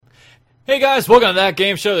Hey guys, welcome to That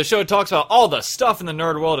Game Show. The show talks about all the stuff in the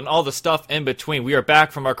nerd world and all the stuff in between. We are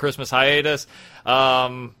back from our Christmas hiatus.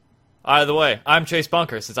 Either way, I'm Chase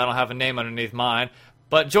Bunker, since I don't have a name underneath mine.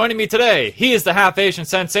 But joining me today, he is the half-Asian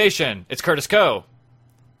sensation. It's Curtis Coe.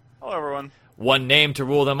 Hello, everyone. One name to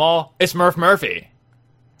rule them all. It's Murph Murphy.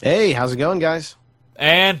 Hey, how's it going, guys?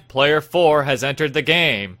 And player 4 has entered the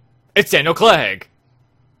game. It's Daniel Clegg.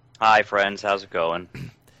 Hi, friends. How's it going?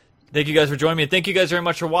 Thank you guys for joining me, and thank you guys very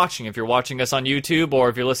much for watching. If you're watching us on YouTube, or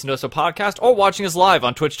if you're listening to us on podcast, or watching us live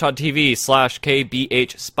on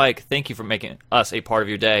twitch.tv/KBHSpike, thank you for making us a part of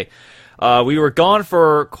your day. We were gone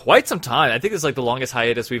for quite some time. I think it's like the longest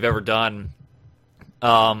hiatus we've ever done.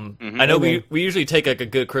 I know we usually take like a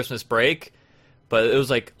good Christmas break, but it was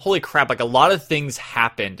like, holy crap, like a lot of things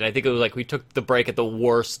happened, and I think it was like we took the break at the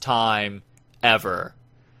worst time ever.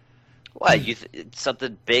 What?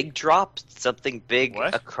 Something big dropped? Something big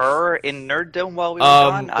occur in Nerddom while we were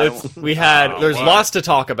gone? There's lots to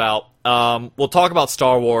talk about. We'll talk about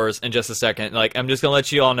Star Wars in just a second. Like, I'm just gonna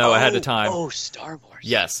let you all know ahead of time. Oh, Star Wars.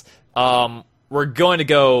 Yes. We're going to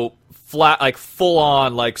go flat, like full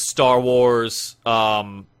on, like Star Wars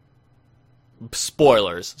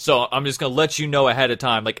spoilers. So I'm just gonna let you know ahead of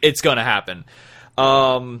time. Like, it's gonna happen.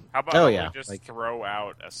 How about we just throw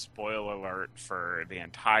out a spoiler alert for the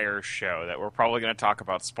entire show that we're probably going to talk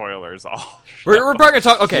about spoilers all We're probably going to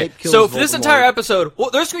talk... Okay, so for this entire episode,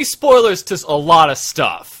 well, there's going to be spoilers to a lot of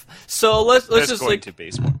stuff. So let's just like... to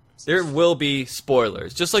be spoilers. There will be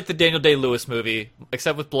spoilers. Just like the Daniel Day-Lewis movie,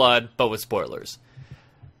 except with blood, but with spoilers.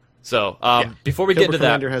 So, before we get into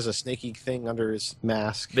Commander that... has a snaky thing under his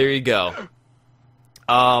mask. There you go.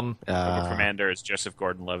 Cobra Commander is Joseph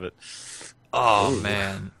Gordon-Levitt. Oh,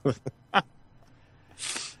 man.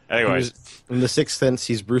 Anyways. In The Sixth Sense,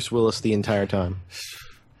 he's Bruce Willis the entire time.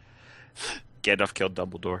 Gandalf killed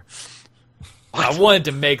Dumbledore. I wanted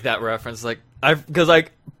to make that reference,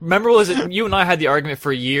 remember, was it you and I had the argument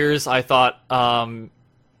for years? I thought Ian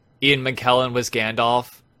McKellen was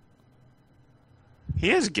Gandalf.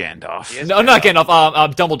 He is Gandalf. No, not Gandalf.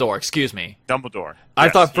 Dumbledore. Excuse me. Dumbledore. I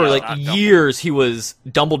thought for Dumbledore. years he was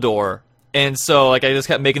Dumbledore, and so I just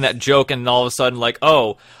kept making that joke, and all of a sudden,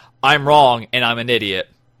 oh, I'm wrong and I'm an idiot.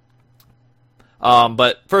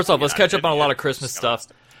 But first off, let's catch up on a lot of Christmas stuff.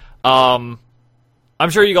 I'm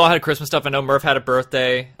sure you all had Christmas stuff. I know Murph had a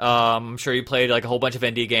birthday. I'm sure you played a whole bunch of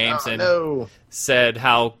indie games said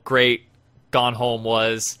how great Gone Home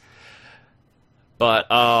was. But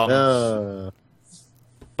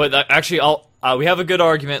actually, we have a good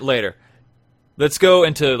argument later. Let's go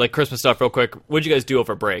into Christmas stuff real quick. What did you guys do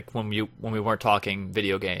over break when we weren't talking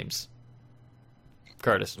video games?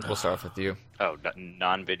 Curtis, we'll start off with you. Oh,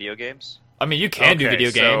 non-video games? I mean, you can do video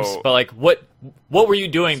games, but what were you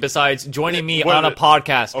doing besides joining me on a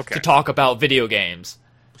podcast to talk about video games?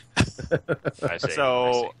 I see.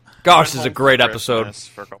 Gosh, this is a great episode.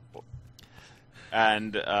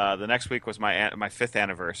 And the next week was my 5th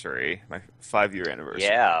anniversary, my 5-year anniversary.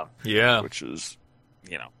 Yeah. Which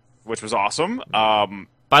was awesome.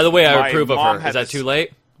 By the way, I approve of her. Is that too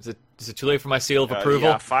late? Is it too late for my seal of approval?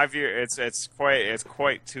 Yeah, 5 years. It's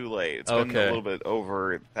quite too late. It's been a little bit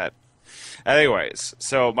over that. Anyways,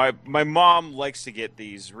 so my mom likes to get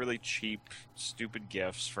these really cheap, stupid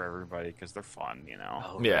gifts for everybody because they're fun,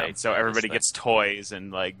 Yeah. Right? So everybody gets toys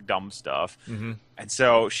and dumb stuff. Mm-hmm. And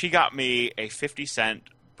so she got me a 50-cent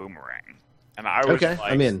boomerang, and I was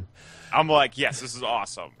I'm in. I'm like, yes, this is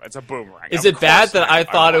awesome. It's a boomerang. Is it bad that I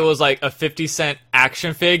thought it was a 50-cent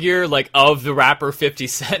action figure, of the rapper 50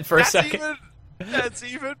 Cent for a second? That's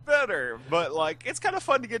even better. But, it's kind of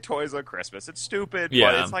fun to get toys on Christmas. It's stupid,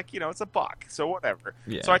 but it's it's a buck, so whatever.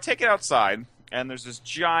 Yeah. So I take it outside, and there's this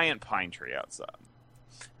giant pine tree outside.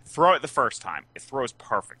 Throw it the first time. It throws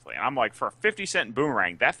perfectly. And I'm like, for a 50-cent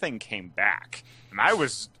boomerang, that thing came back. And I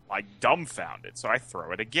was, dumbfounded. So I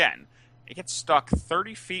throw it again. It gets stuck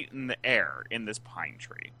 30 feet in the air in this pine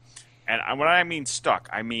tree. And when I mean stuck,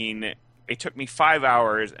 I mean it took me 5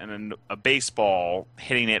 hours and a baseball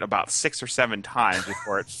hitting it about 6 or 7 times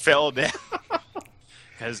before it fell down.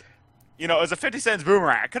 Because, it was a 50 cents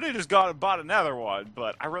boomerang. I could have just gone and bought another one,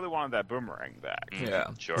 but I really wanted that boomerang back.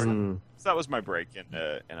 Yeah, sure. So that was my break in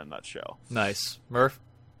a nutshell. Nice. Murph?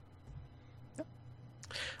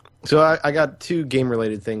 So I got 2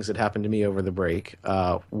 game-related things that happened to me over the break.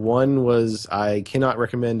 One was I cannot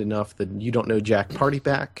recommend enough the You Don't Know Jack Party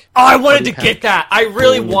Pack. Oh, I wanted to get that. I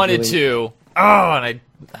really wanted to. Oh, and I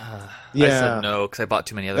said no because I bought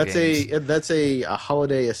too many other games. That's a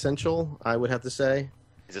holiday essential, I would have to say.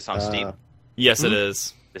 Is this on Steam? Yes, it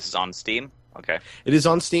is. This is on Steam? Okay. It is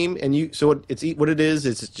on Steam, and what it is,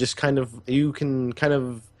 it's just you can kind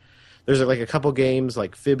of there's like a couple games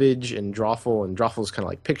like Fibbage and Drawful, and Drawful is kind of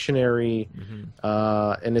like Pictionary.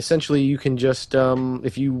 And essentially you can just,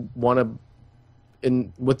 if you want to,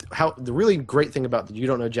 the really great thing about the You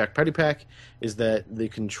Don't Know Jack Party Pack is that the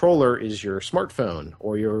controller is your smartphone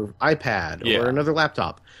or your iPad or another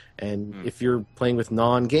laptop. And if you're playing with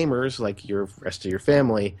non-gamers like your rest of your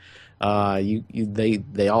family,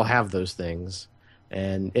 they all have those things.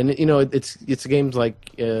 And you know, it's games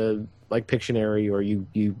like Pictionary, or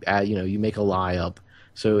you add, you know, you make a lie up.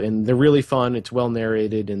 So, and they're really fun. It's well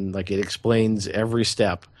narrated, and like it explains every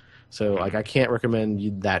step. So like I can't recommend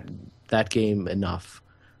you that game enough.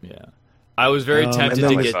 Yeah. I was very tempted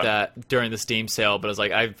to get that during the Steam sale, but I was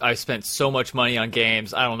like, I've spent so much money on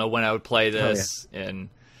games. I don't know when I would play this. And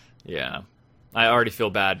yeah, I already feel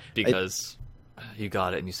bad because you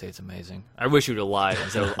got it and you say it's amazing. I wish you would have lied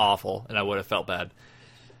and said it was awful, and I would have felt bad.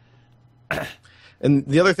 And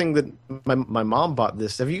the other thing that my mom bought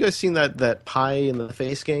this. Have you guys seen that Pie in the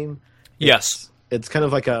Face game? Yes. It's kind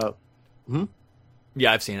of like a...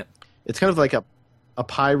 Yeah, I've seen it. It's kind of like a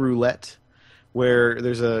pie roulette, where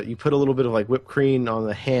you put a little bit of like whipped cream on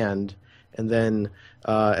the hand, and then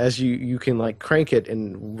as you can like crank it,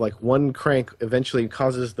 and like one crank eventually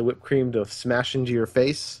causes the whipped cream to smash into your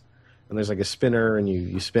face, and there's like a spinner, and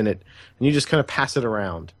you spin it, and you just kind of pass it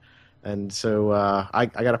around. And so I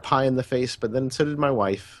got a pie in the face, but then so did my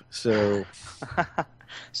wife. So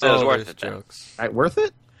so it was worth it. Jokes. Worth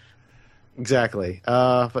it? Exactly.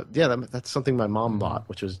 But yeah, that's something my mom bought,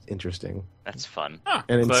 which was interesting. That's fun.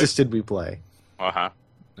 And insisted we play. Yeah.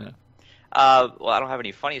 Well, I don't have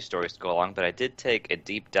any funny stories to go along, but I did take a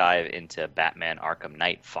deep dive into Batman Arkham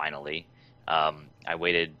Knight finally. I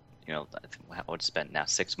waited, you know, I would spend now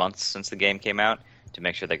 6 months since the game came out to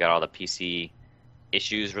make sure they got all the PC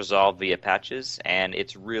issues resolved via patches, and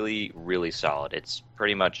it's really, really solid. It's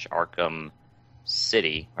pretty much Arkham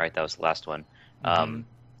City, right? That was the last one.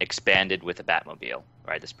 Expanded with a Batmobile,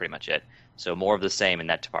 right? That's pretty much it. So more of the same in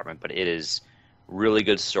that department, but it is really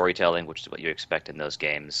good storytelling, which is what you expect in those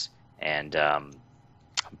games. And I'm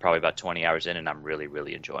probably about 20 hours in, and I'm really,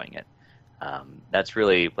 really enjoying it. That's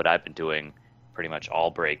really what I've been doing pretty much all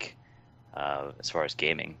break as far as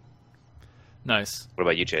gaming. Nice. What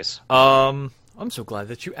about you, Chase? I'm so glad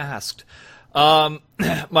that you asked. My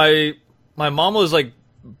mom was like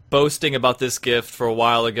boasting about this gift for a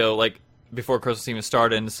while ago, like before Christmas even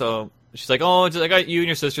started. And so she's like, "Oh, I got you and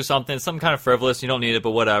your sister something, some kind of frivolous. You don't need it,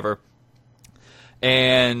 but whatever."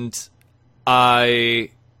 And I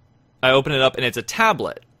open it up, and it's a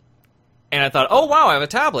tablet. And I thought, "Oh wow, I have a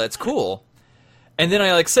tablet. It's cool." And then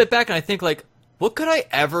I like sit back and I think like, what could I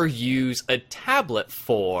ever use a tablet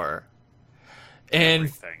for?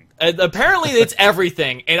 And apparently it's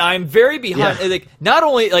everything, and I'm very behind. Yeah. Like not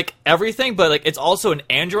only like everything, but like it's also an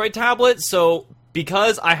Android tablet. So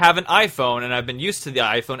because I have an iPhone and I've been used to the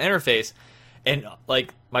iPhone interface, and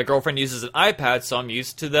like my girlfriend uses an iPad, so I'm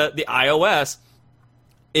used to the iOS.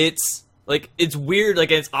 It's like it's weird,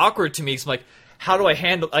 like it's awkward to me. So I'm like, how do I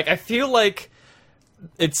handle? Like I feel like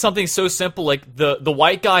it's something so simple, like the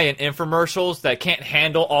white guy in infomercials that can't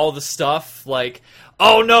handle all the stuff, like,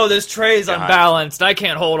 oh no, this tray's unbalanced, I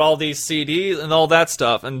can't hold all these CDs and all that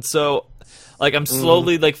stuff. And so, like, I'm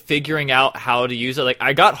slowly like figuring out how to use it. Like,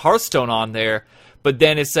 I got Hearthstone on there, but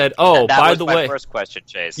then it said, "Oh, by the way," that was my first question,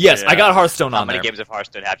 Chase. Yes, I got Hearthstone on there. How many games of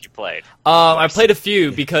Hearthstone have you played? I played a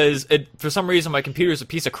few because for some reason my computer is a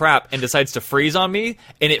piece of crap and decides to freeze on me,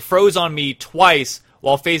 and it froze on me twice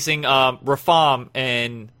while facing Rafam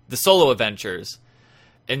and the solo adventures.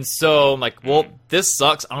 And so I'm like, well, this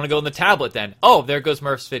sucks. I'm going to go on the tablet then. Oh, there goes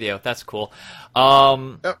Murph's video. That's cool.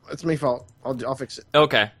 It's my fault. I'll fix it.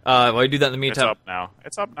 Okay. While you do that in the meantime.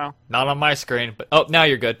 It's up now. Not on my screen, but now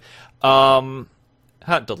you're good.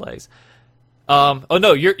 Hot delays. Oh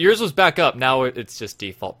no, yours was back up. Now it's just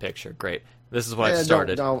default picture. Great. This is what I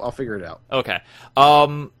started. I'll figure it out. Okay.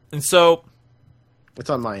 And so it's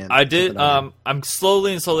on my end. I did. I'm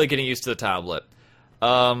slowly getting used to the tablet.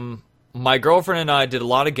 My girlfriend and I did a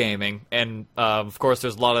lot of gaming, and of course,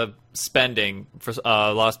 there's a lot of spending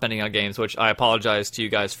on games. Which I apologize to you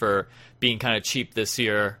guys for being kind of cheap this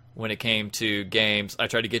year when it came to games. I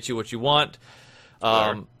tried to get you what you want.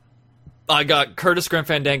 I got Curtis Grim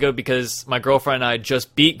Fandango because my girlfriend and I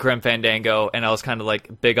just beat Grim Fandango, and I was kind of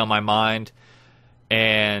like big on my mind,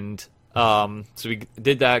 and so we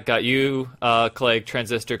did that. Got you, Clegg,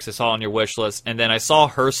 Transistor, because I saw on your wish list, and then I saw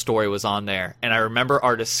Her Story was on there, and I remember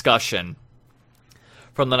our discussion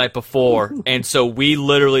from the night before, and so we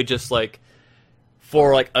literally just like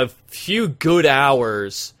for like a few good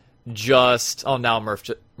hours just now Murph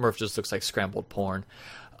just looks like scrambled porn.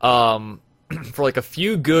 For like a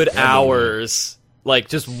few good hours like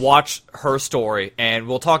just watch her story, and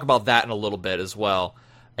we'll talk about that in a little bit as well.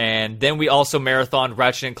 And then we also marathoned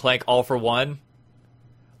Ratchet and Clank All for One.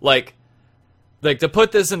 Like to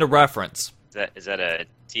put this into reference. Is that a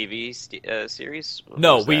TV series?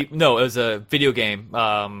 No, it was a video game.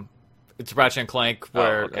 It's Ratchet and Clank.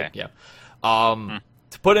 Where, okay.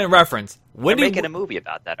 To put it in reference, they're making a movie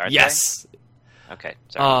about that, aren't they? Yes. Okay.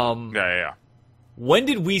 Sorry. Yeah. When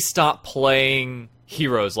did we stop playing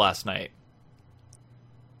Heroes last night?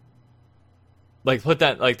 To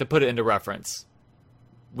put it into reference.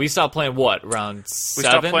 We stopped playing what, around 7? We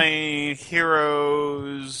stopped playing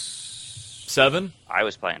Heroes 7? I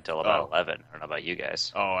was playing until about 11. I don't know about you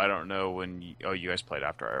guys. Oh, I don't know when you guys played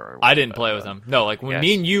after I didn't play with them. No, when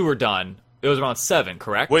me and you were done, it was around 7,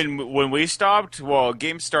 correct? When we stopped,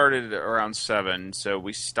 game started around 7, so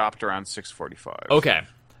we stopped around 6:45. Okay.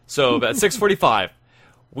 So at 6:45,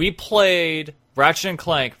 we played Ratchet and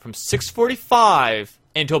Clank from 6:45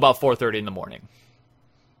 until about 4:30 in the morning.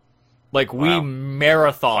 We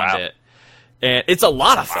marathoned it, and it's a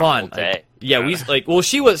lot of fun.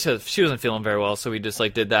 She wasn't feeling very well, so we just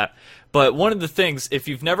did that. But one of the things, if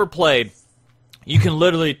you've never played, you can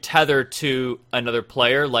literally tether to another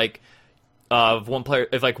player. If one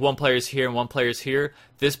player's here and one player's here,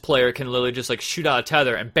 this player can literally just shoot out a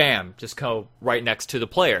tether and bam, just go right next to the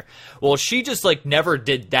player. Well, she just never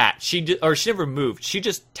did that. She never moved. She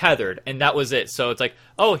just tethered, and that was it. So it's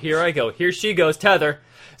oh, here I go. Here she goes, tether.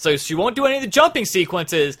 So she won't do any of the jumping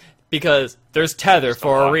sequences because there's tether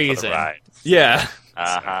for a reason. Yeah.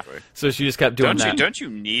 Exactly. So she just kept doing that. Don't you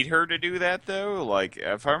need her to do that though?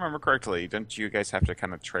 If I remember correctly, don't you guys have to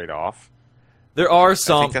kind of trade off? There are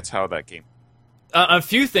some. I think that's how that game. A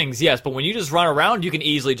few things, yes, but when you just run around, you can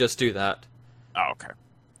easily just do that. Oh, okay.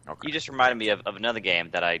 You just reminded me of another game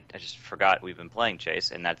that I just forgot we've been playing, Chase,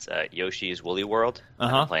 and that's Yoshi's Woolly World. I've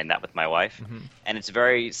been playing that with my wife, and it's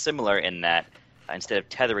very similar in that instead of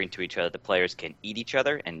tethering to each other, the players can eat each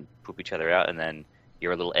other and poop each other out, and then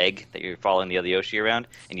you're a little egg that you're following the other Yoshi around,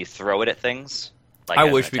 and you throw it at things.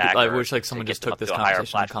 I wish someone just took this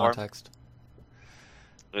conversation in context.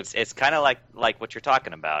 It's kind of like what you're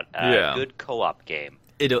talking about. Good co-op game.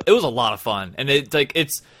 It was a lot of fun, and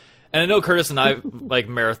and I know Curtis and I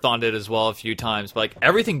marathoned it as well a few times. But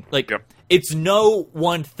everything it's no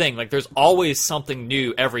one thing. There's always something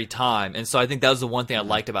new every time, and so I think that was the one thing I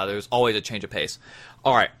liked about it. There's always a change of pace.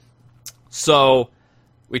 All right, so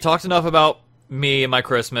we talked enough about me and my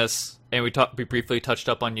Christmas, and we briefly touched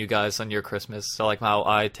up on you guys on your Christmas. So how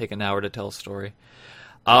I take an hour to tell a story.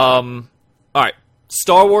 All right.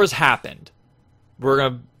 Star Wars happened.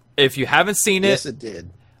 If you haven't seen it... Yes, it did.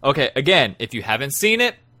 Okay, again, if you haven't seen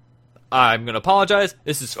it, I'm going to apologize.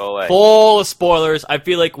 This is full of spoilers. I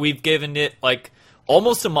feel like we've given it,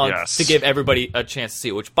 almost a month to give everybody a chance to see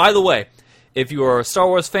it. Which, by the way, if you are a Star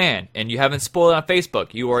Wars fan and you haven't spoiled it on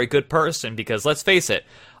Facebook, you are a good person because, let's face it,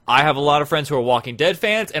 I have a lot of friends who are Walking Dead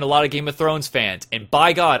fans and a lot of Game of Thrones fans. And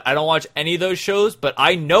by God, I don't watch any of those shows, but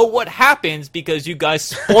I know what happens because you guys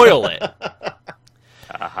spoil it.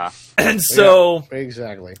 And so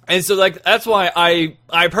exactly. And so that's why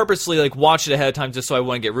I purposely watched it ahead of time just so I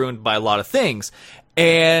wouldn't get ruined by a lot of things.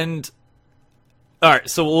 And all right,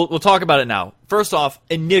 so we'll talk about it now. First off,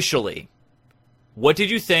 initially, what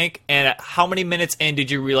did you think, and at how many minutes in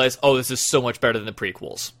did you realize, oh, this is so much better than the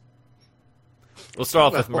prequels? We'll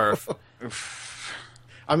start off with Murph.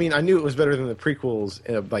 I mean, I knew it was better than the prequels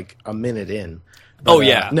a minute in.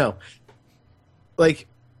 But, no.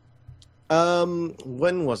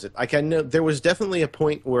 When was it? I know there was definitely a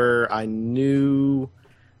point where I knew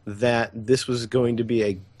that this was going to be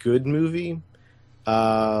a good movie.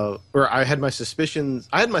 Or I had my suspicions.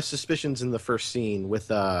 I had my suspicions in the first scene with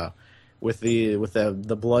the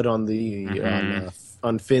blood on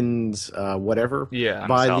on Finn's whatever. Yeah, on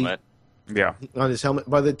his helmet. On his helmet.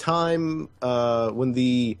 By the time when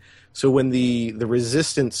the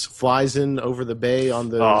Resistance flies in over the bay on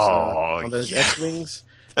those X-wings.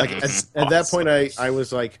 At that point, I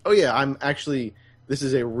was like, oh yeah, I'm actually, this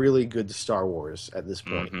is a really good Star Wars at this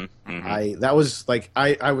point. I was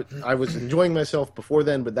enjoying myself before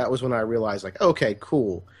then, but that was when I realized okay,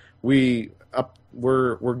 cool, we're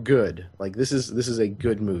good. This is a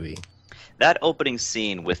good movie. That opening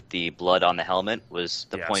scene with the blood on the helmet was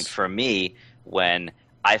the point for me when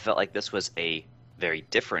I felt like this was a very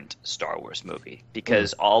different Star Wars movie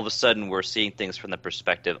because all of a sudden we're seeing things from the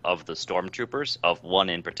perspective of the stormtroopers, of one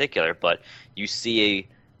in particular, but you see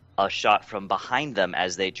a shot from behind them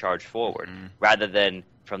as they charge forward rather than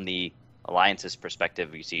from the Alliance's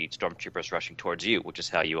perspective. You see stormtroopers rushing towards you, which is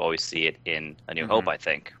how you always see it in A New Hope, I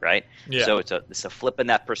think, right? Yeah. So it's a flip in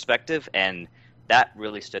that perspective, and that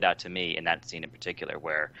really stood out to me in that scene in particular,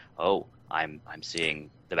 where I'm seeing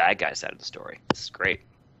the bad guy side of the story. This is great.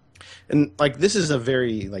 And like this is a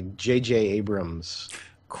very like J.J. Abrams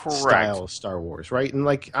style Star Wars, right? And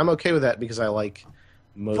like I'm okay with that because I like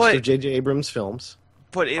most of J.J. Abrams' films.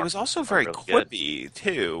 But it was also very quippy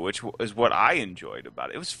too, which is what I enjoyed about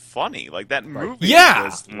it. It was funny, like that movie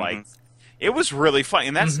was like. It was really funny,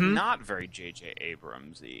 and that's not very J.J.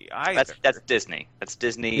 Abrams-y either. That's Disney. That's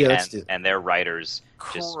Disney, and their writers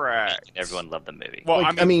just making everyone love the movie. Well,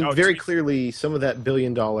 I mean very clearly, some of that $1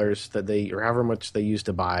 billion that they, or however much they used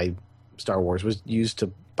to buy Star Wars, was used to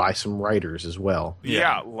buy some writers as well.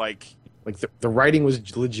 Yeah, like the writing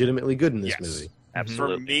was legitimately good in this movie.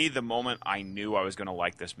 Absolutely. For me, the moment I knew I was going to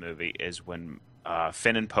like this movie is when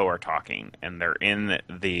Finn and Poe are talking, and they're in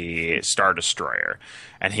the Star Destroyer,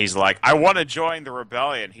 and he's like, "I want to join the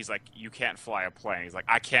rebellion." He's like, "You can't fly a plane." He's like,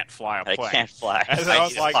 "I can't fly a plane. I can't fly." And I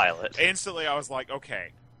was like, instantly, I was like, "Okay,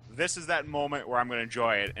 this is that moment where I'm going to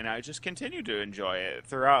enjoy it," and I just continued to enjoy it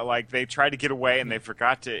throughout. Like they tried to get away, and they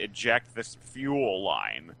forgot to eject this fuel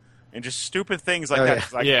line. And just stupid things like that.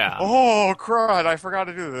 He's like, oh, crud, I forgot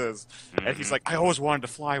to do this. And he's like, I always wanted to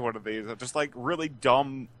fly one of these. Just like really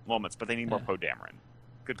dumb moments, but they need more Poe Dameron.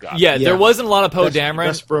 Good God. Yeah, there wasn't a lot of Poe Dameron.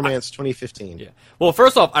 Best Bromance 2015. Yeah. Well,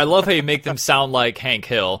 first off, I love how you make them sound like Hank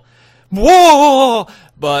Hill. Whoa!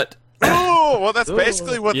 But... oh, well, that's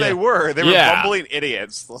basically what they were. They were bumbling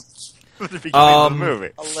idiots at the beginning of the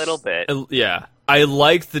movie. A little bit. Yeah. I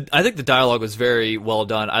think the dialogue was very well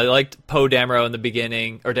done. I liked Poe Dameron in the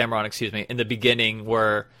beginning, or Dameron, excuse me, in the beginning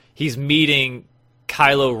where he's meeting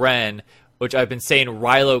Kylo Ren, which I've been saying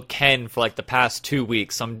Rilo Ken for like the past 2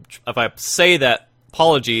 weeks. If I say that,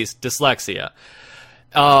 apologies, dyslexia.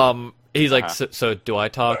 He's like, so do I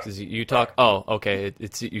talk? Is you talk? Oh, okay,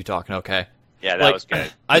 it's you talking. Okay. Yeah, that was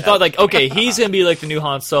good. I thought like, okay, he's gonna be like the new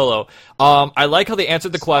Han Solo. I like how they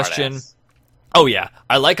answered the question. Oh, yeah.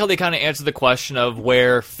 I like how they kind of answered the question of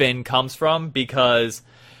where Finn comes from, because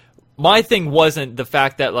my thing wasn't the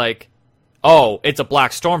fact that, like, oh, it's a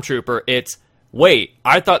black stormtrooper. It's, wait,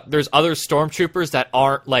 I thought there's other stormtroopers that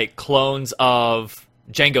aren't, like, clones of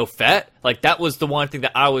Jango Fett. Like, that was the one thing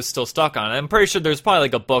that I was still stuck on. I'm pretty sure there's probably,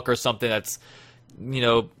 like, a book or something that's,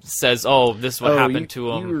 says, oh, this is what happened to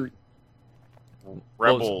him.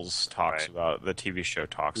 Rebels talks about, the TV show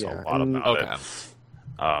talks a lot about it.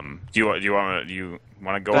 Do you want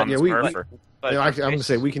to go on this, Murph? I'm going to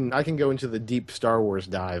say I can go into the deep Star Wars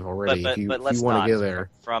dive already if you want to go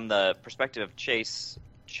there. From the perspective of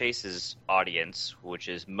Chase's audience, which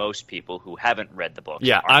is most people who haven't read the book.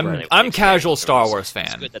 Yeah, I'm casual Star Wars fan.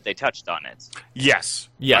 It's good that they touched on it. Yes.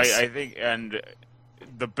 I think, and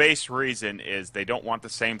the base reason is they don't want the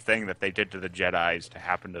same thing that they did to the Jedis to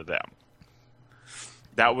happen to them.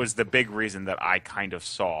 That was the big reason that I kind of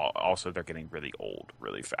saw. Also, they're getting really old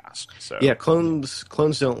really fast. So yeah, clones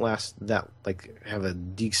don't last that, like, have a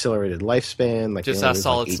decelerated lifespan. Like, just as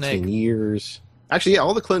Solid 18 Snake. years. Actually,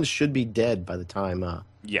 all the clones should be dead by the time.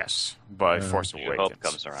 Yes, by Force Awakens. Hope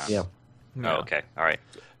comes around. Yeah. Oh, okay. All right.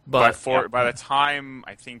 But by the time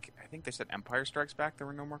I think they said Empire Strikes Back, there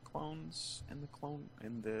were no more clones in the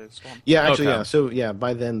Storm. Yeah, actually, yeah. So yeah,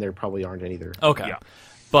 by then there probably aren't any either. Okay. Yeah.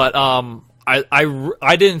 But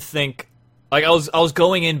I didn't think, like, I was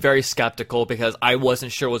going in very skeptical because I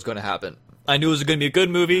wasn't sure what was going to happen. I knew it was going to be a good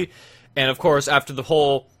movie, and of course after the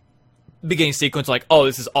whole beginning sequence, like, oh,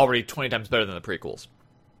 this is already 20 times better than the prequels.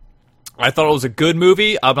 I thought it was a good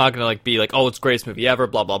movie. I'm not going to be like, oh, it's the greatest movie ever,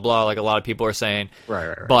 blah blah blah, like a lot of people are saying.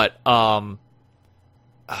 Right. But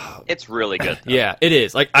it's really good, though. Yeah, it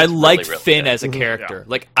is. Like, I liked really Finn as a character. Yeah.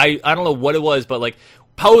 Like, I don't know what it was, but like,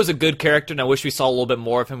 Poe is a good character, and I wish we saw a little bit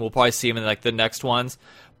more of him. We'll probably see him in like the next ones.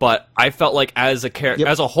 But I felt like as a character,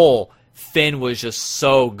 as a whole, Finn was just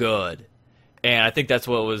so good, and I think that's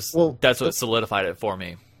what was. That's what solidified it for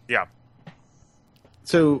me. Yeah.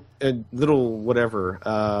 So a little whatever.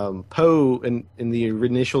 Poe in the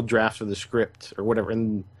initial draft of the script or whatever,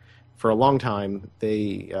 and for a long time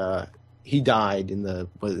he died in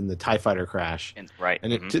the TIE fighter crash. Right.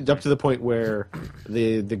 And it up to the point where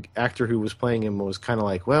the actor who was playing him was kind of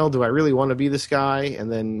like, well, do I really want to be this guy?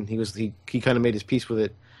 And then he kind of made his peace with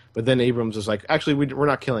it. But then Abrams was like, actually, we're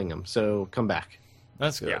not killing him, so come back.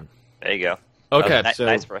 That's good. Yeah. There you go. Okay.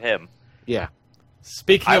 Nice for him. Yeah.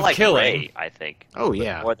 Speaking of killing. Rey, I think. Oh,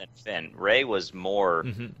 yeah. More than Finn. Rey was more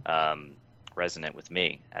resonant with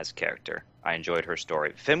me as a character. I enjoyed her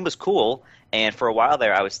story. Finn was cool, and for a while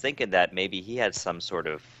there, I was thinking that maybe he had some sort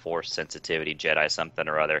of Force sensitivity, Jedi something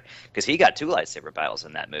or other, because he got 2 lightsaber battles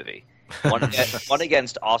in that movie. One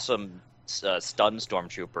against awesome stun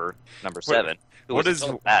Stormtrooper number 7. What is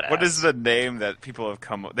the name that people have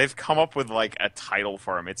they've come up with like a title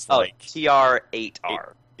for him? It's like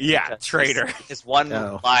TR-8R. Yeah, traitor. His one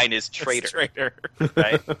line is traitor. Traitor.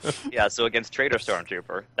 Right? Yeah, so against traitor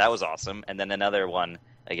Stormtrooper, that was awesome. And then another one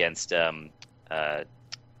against Milo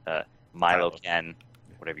Ken,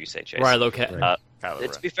 whatever you say, Chase. Milo Ken.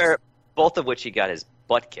 To be fair, both of which he got his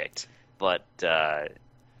butt kicked, but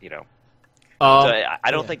you know, I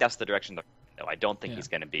don't think that's the direction. I don't think he's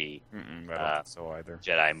going to be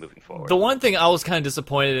Jedi moving forward. The one thing I was kind of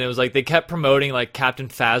disappointed in was like they kept promoting like Captain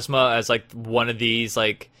Phasma as like one of these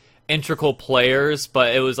like integral players,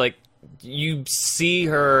 but it was like you see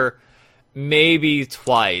her maybe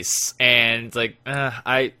twice, and like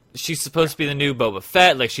she's supposed to be the new Boba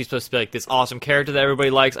Fett, like she's supposed to be like this awesome character that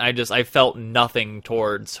everybody likes. I felt nothing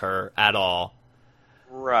towards her at all.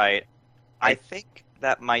 Right. I think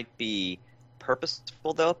that might be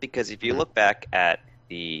purposeful though, because if you look back at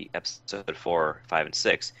the episode 4, 5, and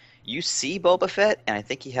 6, you see Boba Fett, and I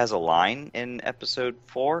think he has a line in episode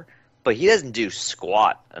 4, but he doesn't do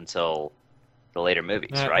squat until the later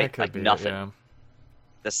movies, right? Like nothing. Yeah.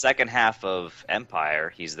 The second half of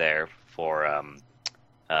Empire, he's there for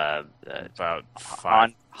about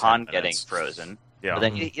Han getting frozen. Yeah. But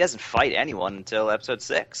then he doesn't fight anyone until episode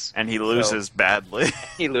 6. And he loses badly.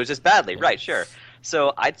 He loses badly, right, sure.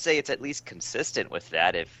 So I'd say it's at least consistent with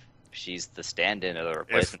that if she's the stand-in or the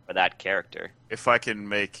replacement for that character. If I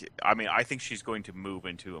can I think she's going to move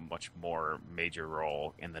into a much more major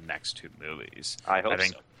role in the next 2 movies. I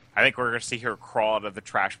think so. I think we're going to see her crawl out of the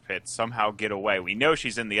trash pit, somehow get away. We know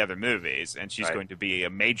she's in the other movies, and she's going to be a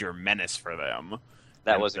major menace for them.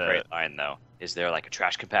 That was a great line, though. Is there like a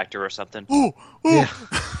trash compactor or something? Ooh! Yeah,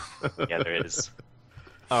 there is.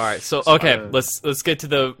 All right, so okay, let's get to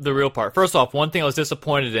the real part. First off, one thing I was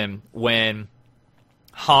disappointed in when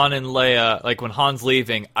Han and Leia, like when Han's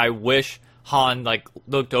leaving, I wish Han like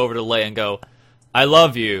looked over to Leia and go, "I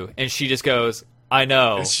love you," and she just goes, "I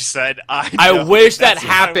know." And she said, "I know." I wish that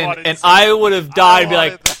happened, and I would have died and be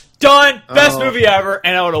like, "Done, best movie ever,"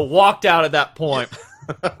 and I would have walked out at that point.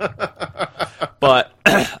 But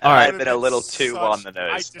all right, been a little too on the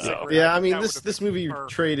nose. Yeah, I mean this movie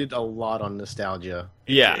traded a lot on nostalgia.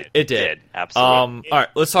 Yeah, it did. Absolutely. All right,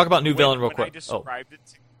 let's talk about New Villain real quick.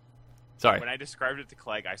 Sorry. When I described it to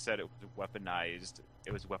Clegg, I said it was weaponized.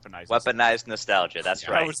 It was weaponized. Weaponized nostalgia. That's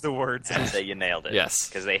right. That was the word. I'd say you nailed it. Yes,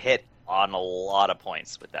 because they hit on a lot of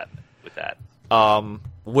points with that.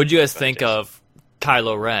 What'd you guys think of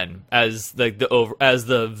Kylo Ren as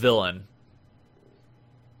the villain?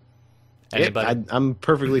 I'm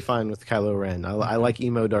perfectly fine with Kylo Ren. I like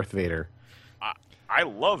emo Darth Vader. I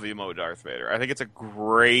love emo Darth Vader. I think it's a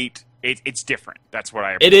great. It's different. That's what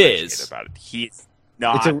I appreciate about it. He's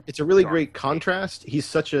not. It's a really great contrast. He's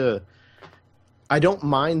such a. I don't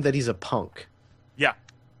mind that he's a punk. Yeah.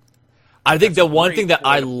 I think the one thing that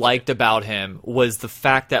I liked about him was the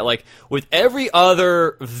fact that, like, with every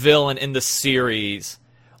other villain in the series,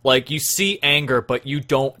 like, you see anger, but you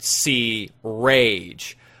don't see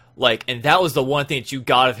rage. Like, and that was the one thing that you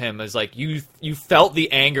got of him, is like you felt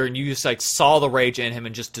the anger and you just like saw the rage in him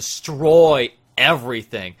and just destroy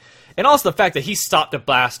everything. And also the fact that he stopped the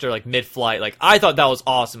blaster like mid-flight, like I thought that was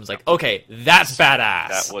awesome. It's like, okay, that's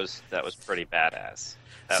badass. That was pretty badass.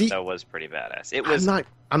 That was pretty badass. It was.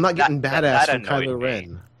 I'm not getting badass from Kylo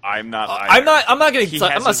Ren. I'm not. I'm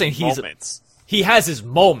not saying he has his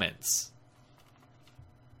moments.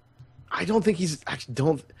 I don't think he's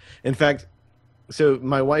actually In fact. So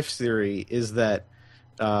my wife's theory is that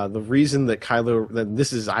the reason that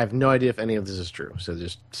I have no idea if any of this is true, so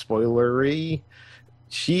just spoilery.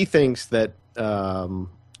 She thinks that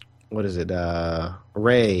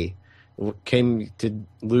Rey came to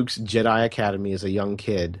Luke's Jedi Academy as a young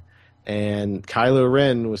kid, and Kylo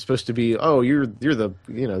Ren was supposed to be, you're the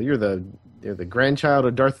grandchild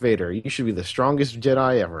of Darth Vader. You should be the strongest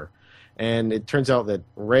Jedi ever. And it turns out that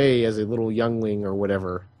Rey, as a little youngling or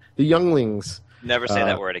whatever, the younglings. Never say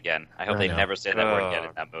that word again. I hope they never say that word again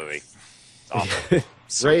in that movie. It's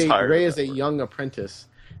awful. Rey as a young apprentice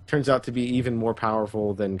turns out to be even more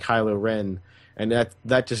powerful than Kylo Ren, and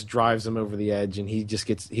that just drives him over the edge, and he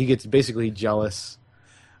gets basically jealous,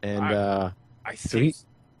 and Kylo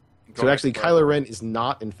Ren is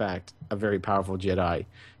not in fact a very powerful Jedi.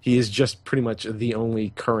 He is just pretty much the only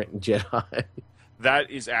current Jedi. That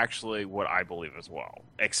is actually what I believe as well,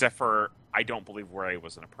 except for I don't believe Rey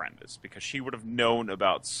was an apprentice because she would have known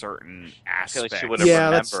about certain aspects. She would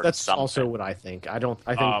have that's also what I think. I don't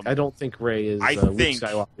think Rey is Luke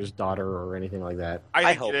Skywalker's daughter or anything like that.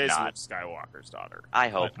 I hope it is Luke Skywalker's daughter. I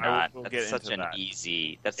hope not. That's such an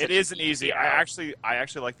easy. It is an easy. I actually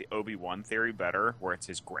like the Obi-Wan theory better, where it's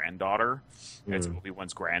his granddaughter. It's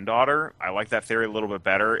Obi-Wan's granddaughter. I like that theory a little bit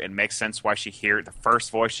better. It makes sense why the first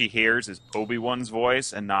voice she hears is Obi-Wan's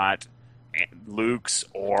voice and not Luke's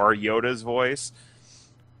or Yoda's voice.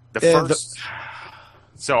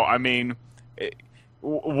 So I mean,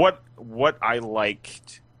 what I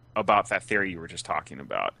liked about that theory you were just talking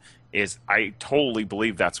about is I totally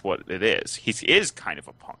believe that's what it is. He is kind of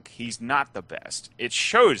a punk. He's not the best. It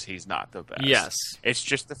shows he's not the best. Yes. It's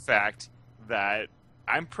just the fact that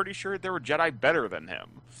I'm pretty sure there were Jedi better than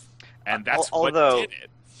him, and that's what did it.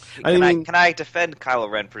 Can I defend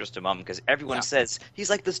Kylo Ren for just a moment? Because everyone says, he's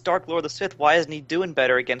like this Dark Lord of the Sith. Why isn't he doing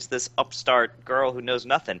better against this upstart girl who knows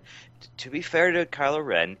nothing? To be fair to Kylo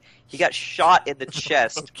Ren, he got shot in the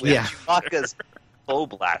chest with Chewbacca's bow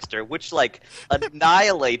blaster, which,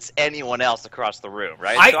 annihilates anyone else across the room,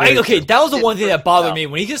 right? That was the one thing that bothered me.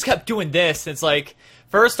 When he just kept doing this, it's like,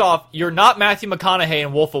 first off, you're not Matthew McConaughey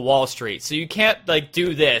in Wolf of Wall Street, so you can't,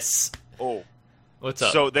 do this. Oh. What's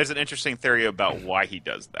up? So there's an interesting theory about why he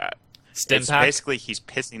does that. Basically, he's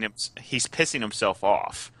pissing himself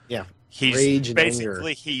off. Yeah, rage and anger.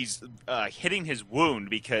 He's hitting his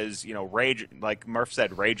wound because rage, like Murph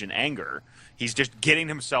said, rage and anger. He's just getting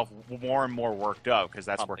himself more and more worked up because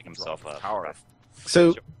that's where himself up. Power.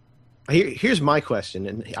 So here's my question,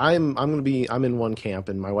 and I'm in one camp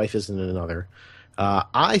and my wife is in another.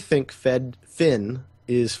 I think Finn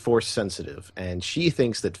is Force sensitive, and she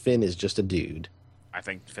thinks that Finn is just a dude. I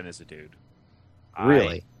think Finn is a dude.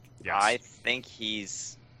 Really? Yes. I think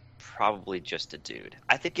he's probably just a dude.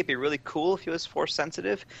 I think it'd be really cool if he was Force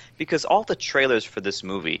sensitive, because all the trailers for this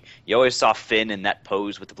movie, you always saw Finn in that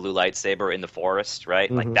pose with the blue lightsaber in the forest, right?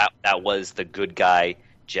 Mm-hmm. Like that was the good guy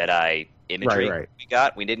Jedi imagery right. we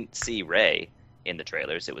got. We didn't see Rey in the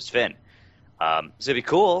trailers. It was Finn. So it'd be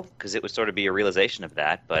cool because it would sort of be a realization of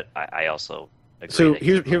that, but I also... So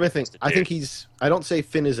here's my thing. I think I don't say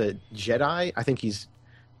Finn is a Jedi. I think he's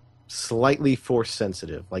slightly Force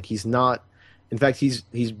sensitive. Like he's not. In fact, he's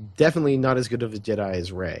definitely not as good of a Jedi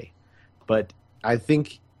as Rey. But I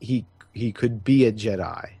think he could be a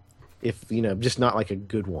Jedi, if just not like a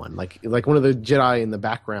good one, like one of the Jedi in the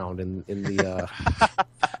background in the.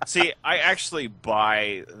 See, I actually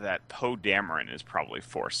buy that Poe Dameron is probably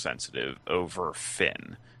Force sensitive over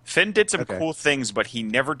Finn. Finn did some cool things, but he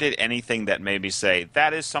never did anything that made me say,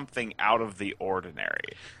 that is something out of the ordinary.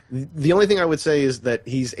 The only thing I would say is that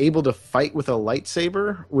he's able to fight with a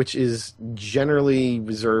lightsaber, which is generally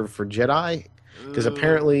reserved for Jedi. Because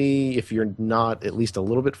apparently, if you're not at least a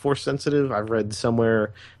little bit Force sensitive, I've read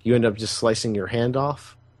somewhere, you end up just slicing your hand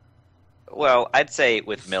off. Well, I'd say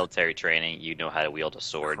with military training, you know how to wield a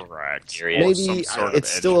sword. Correct. Maybe it's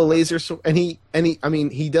still a laser sword. And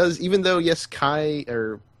he does, even though, yes,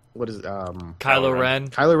 Kylo Ren.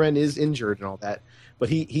 Kylo Ren is injured and all that, but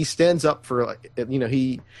he stands up for,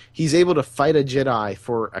 he's able to fight a Jedi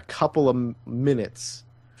for a couple of minutes.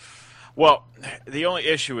 Well, the only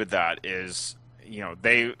issue with that is,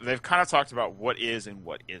 they've kind of talked about what is and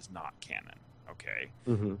what is not canon. Okay.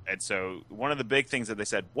 Mm-hmm. And so one of the big things that they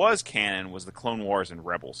said was canon was the Clone Wars and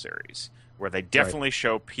Rebel series, where they definitely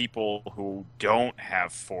show people who don't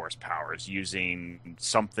have Force powers using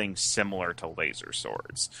something similar to laser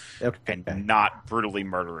swords and not brutally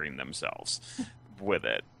murdering themselves with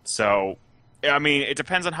it. So, I mean, it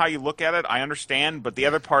depends on how you look at it. I understand, but the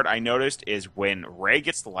other part I noticed is when Rey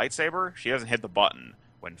gets the lightsaber, she doesn't hit the button.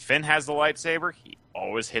 When Finn has the lightsaber, he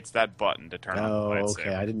always hits that button to turn on the lightsaber.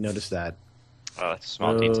 Okay, I didn't notice that. Oh, that's a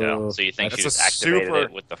small detail. So you think she just activated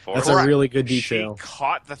it with the Force? That's a really good detail. She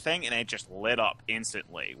caught the thing and it just lit up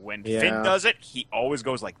instantly. When Finn does it, he always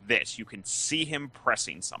goes like this. You can see him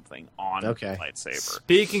pressing something on the lightsaber.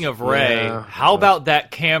 Speaking of Rey, how about that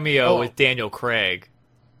cameo with Daniel Craig?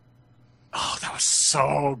 Oh, that was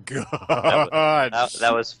so good.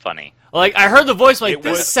 That was funny. Like, I heard the voice,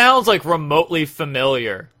 this sounds like remotely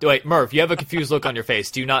familiar. Wait, Murph, you have a confused look on your face.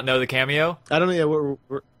 Do you not know the cameo? I don't know.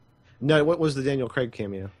 No, what was the Daniel Craig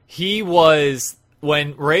cameo? He was,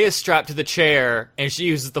 when Rey is strapped to the chair and she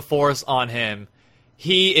uses the Force on him,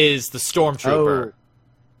 he is the Stormtrooper.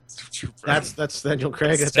 That's Daniel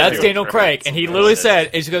Craig. That's Daniel Craig. And he literally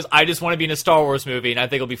said, he goes, I just want to be in a Star Wars movie, and I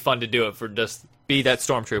think it'll be fun to do it for just be that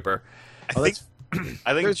Stormtrooper.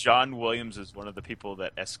 I think John Williams is one of the people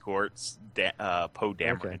that escorts Poe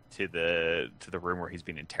Dameron to the room where he's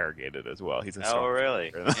being interrogated as well. He's a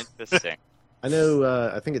really? Interesting. I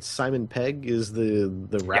know. I think it's Simon Pegg is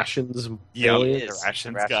the rations. Yeah, the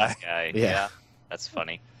rations guy. Yeah. That's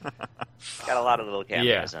funny. Got a lot of little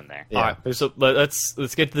cameos in there. Yeah. All right, so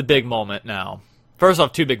let's get to the big moment now. First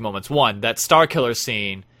off, two big moments. One, that Starkiller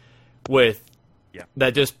scene with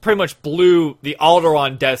that just pretty much blew the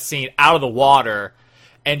Alderaan death scene out of the water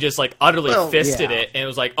and just like utterly fisted it, and it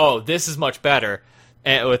was like, oh, this is much better.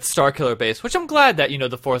 And with Starkiller base, which I'm glad that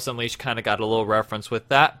the Force Unleashed kind of got a little reference with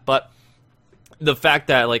that, but the fact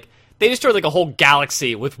that like they destroyed like a whole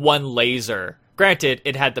galaxy with one laser. Granted,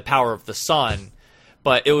 it had the power of the sun.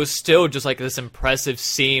 But it was still just like this impressive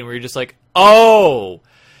scene where you're just like, oh,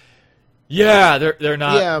 yeah, they're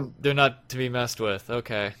not to be messed with.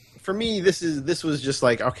 Okay. For me, this was just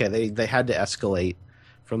like, okay, they had to escalate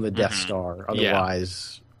from the Death Star,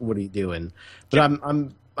 otherwise, what are you doing? But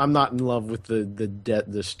I'm not in love with the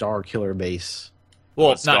Starkiller base.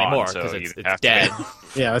 Well, it's not anymore because it's dead.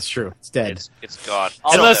 Yeah, that's true. It's dead. It's gone.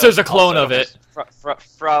 Unless there's a clone of it.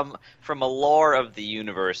 From a lore of the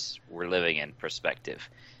universe we're living in perspective,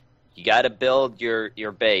 you got to build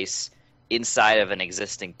your base inside of an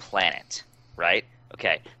existing planet, right?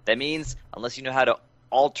 Okay, that means unless you know how to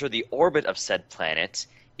alter the orbit of said planet,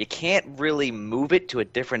 you can't really move it to a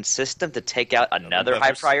different system to take out another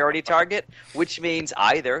high-priority target, which means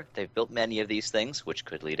either they've built many of these things, which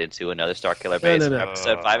could lead into another Starkiller base from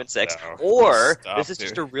Episode 5 and 6, or this is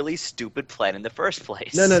just a really stupid plan in the first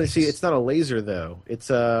place. No. See, it's not a laser though. It's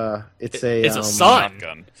a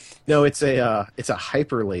sun. No, it's a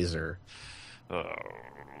hyper laser.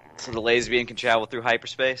 So the laser beam can travel through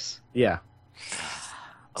hyperspace. Yeah.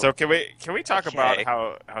 So can we talk about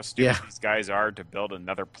how stupid these guys are to build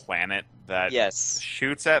another planet that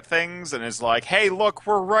shoots at things and is like, hey, look,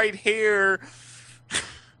 we're right here.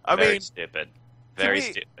 Very stupid.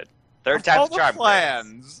 Third time's the charm.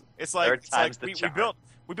 Plans. It's like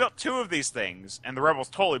we built two of these things, and the rebels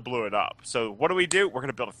totally blew it up. So what do? We're going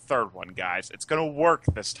to build a third one, guys. It's going to work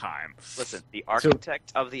this time. Listen, the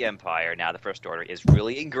architect of the Empire, now the First Order, is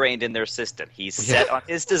really ingrained in their system. He's set on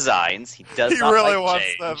his designs. He does not really like wants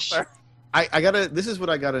change. them. I gotta. This is what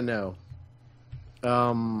I gotta know.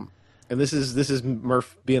 And this is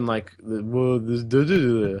Murph being like,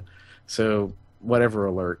 so whatever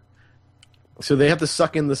alert. So they have to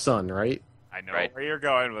suck in the sun, right? I know where you're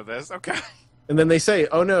going with this. Okay. And then they say,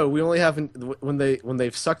 "Oh no, we only have when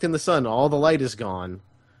they've sucked in the sun, all the light is gone."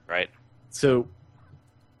 Right. So,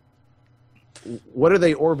 what are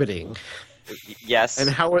they orbiting? Yes. And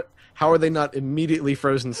how are they not immediately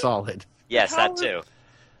frozen solid? Yes, that too.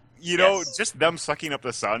 You know, just them sucking up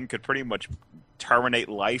the sun could pretty much terminate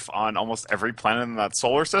life on almost every planet in that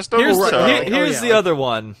solar system. Here's the other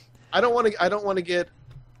one. I don't want to get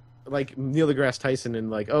like Neil deGrasse Tyson and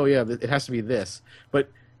like, oh yeah, it has to be this, but.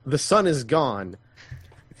 The sun is gone.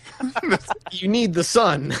 You need the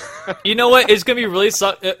sun. You know what? It's gonna be really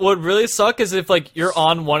suck. What would really suck is if like you're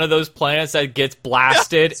on one of those planets that gets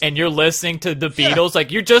blasted and you're listening to the Beatles.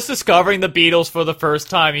 Like you're just discovering the Beatles for the first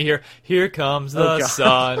time. You hear, "Here comes the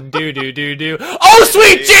sun." Do do do do. Oh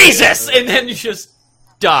sweet Jesus! And then you just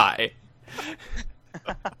die.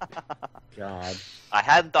 God, I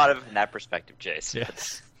hadn't thought of it from that perspective, Jace.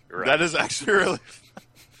 Yes, right. That is actually really.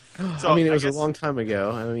 So, I mean, it was a long time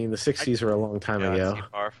ago. I mean, the 60s were a long time ago.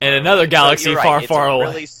 And another galaxy far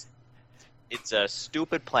away. It's a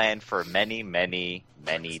stupid plan for many, many,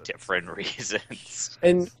 many different reasons.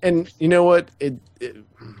 And you know what?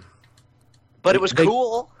 But it was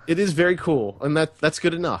cool. It is very cool, and that's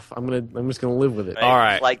good enough. I'm just gonna live with it. Right? All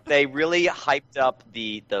right. Like they really hyped up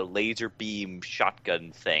the laser beam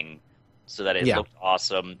shotgun thing, so that it looked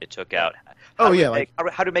awesome. It took out. How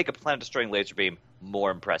to make a planet destroying laser beam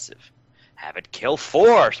more impressive? Have it kill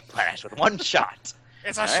 4 planets with one shot.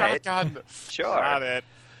 It's a shotgun. Sure. Got it.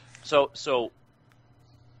 So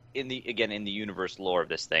in the universe lore of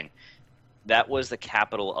this thing, that was the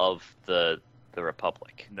capital of the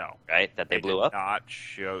Republic. No, right? That they blew up. Not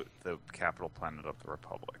show the capital planet of the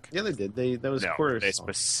Republic. Yeah, they did. That was Coruscant. They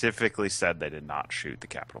specifically said they did not shoot the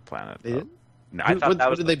capital planet. They did? No,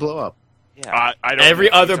 what did they blow up? Yeah. I don't Every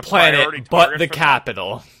know. other planet but the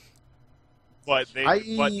capital. But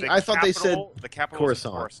I thought they said the capital isn't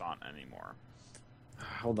Coruscant anymore.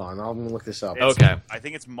 Hold on, I'm gonna look this up. Okay. I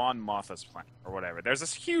think it's Mon Mothma's planet or whatever. There's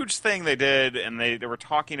this huge thing they did, and they were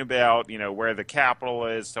talking about where the capital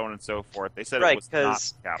is, so on and so forth. They said it was not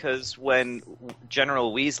the capital. Because when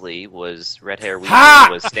General Weasley Red Hair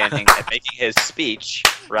Weasley was standing and making his speech,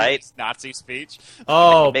 right? Nazi speech.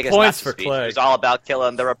 Oh, points for Clay. It was all about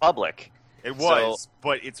killing the Republic. It was,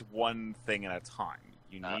 but it's one thing at a time.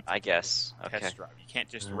 You need I guess. test drive. You can't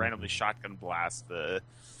just randomly shotgun blast the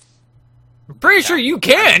I'm pretty sure you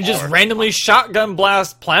can just randomly shotgun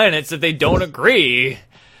blast planets if they don't agree. It's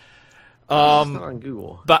not on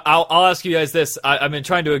Google. But I'll ask you guys this. I've been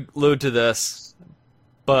trying to allude to this,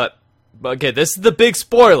 but okay, this is the big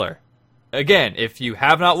spoiler. Again, if you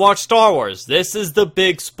have not watched Star Wars, this is the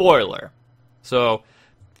big spoiler. So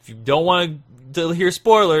if you don't want to hear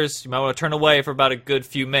spoilers, you might want to turn away for about a good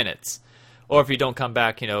few minutes. Or if you don't come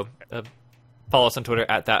back, follow us on Twitter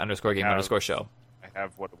at @that_game_show. I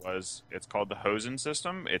have what it was. It's called the Hosen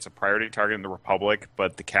system. It's a priority target in the Republic,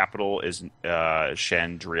 but the capital is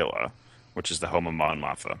Chandrila, which is the home of Mon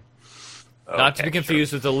Mothma. Not to be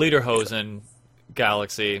confused with the Lederhosen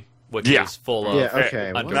galaxy, which is full of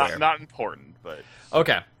underwear. Not important, but...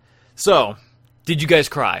 Okay. So, did you guys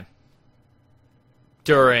cry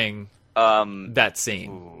during that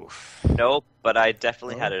scene? Nope, but I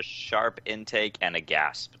definitely had a sharp intake and a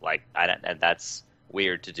gasp. And that's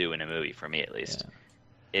weird to do in a movie, for me at least.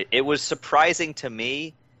 Yeah. It was surprising to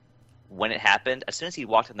me when it happened. As soon as he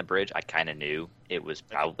walked on the bridge, I kind of knew it was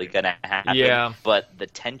probably going to happen. Yeah. But the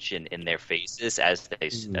tension in their faces as they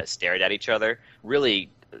stared at each other, really,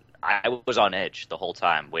 I was on edge the whole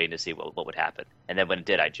time, waiting to see what would happen. And then when it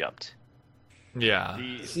did, I jumped. Yeah.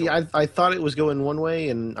 See, I thought it was going one way,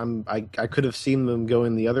 and I could have seen them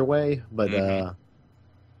going the other way, but I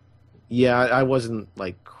wasn't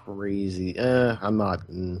like crazy. I'm not.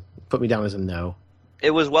 Put me down as a no.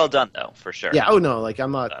 It was well done, though, for sure. Yeah. Oh no, like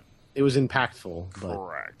I'm not. It was impactful. But,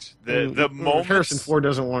 correct. The moment Harrison Ford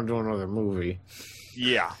doesn't want to do another movie.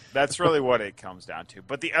 Yeah, that's really what it comes down to.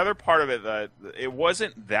 But the other part of it, it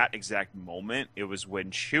wasn't that exact moment. It was when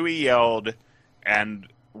Chewie yelled, and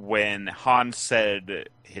when Han said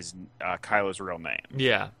his Kylo's real name.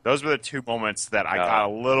 Yeah. Those were the two moments that I got a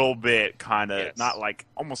little bit kind of, not like,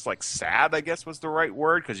 almost like sad, I guess was the right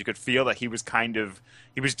word, because you could feel that he was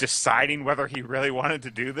deciding whether he really wanted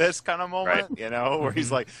to do this kind of moment, where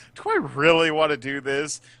he's like, do I really want to do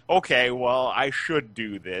this? Okay, well, I should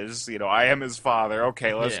do this. I am his father.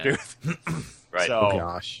 Okay, let's do it. Right. So, oh,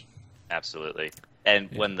 gosh. Absolutely. And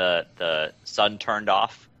when the sun turned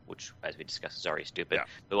off, which, as we discussed, is already stupid. Yeah.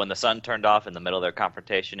 But when the sun turned off in the middle of their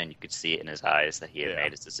confrontation, and you could see it in his eyes that he had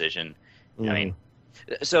made his decision. I mean,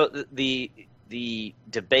 so the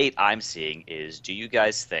debate I'm seeing is: do you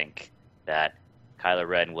guys think that Kylo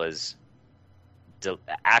Ren was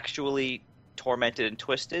actually tormented and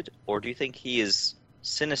twisted, or do you think he is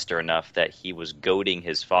sinister enough that he was goading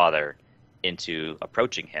his father into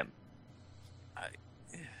approaching him?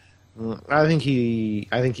 I think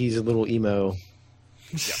he's a little emo.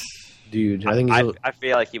 Yeah. Dude, I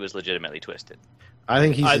feel like he was legitimately twisted. I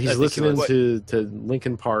think he's listening to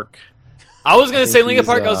Linkin Park. I was going to say Linkin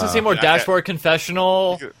Park. I was going to say more Dashboard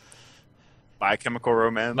Confessional. My Chemical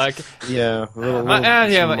Romance. Mike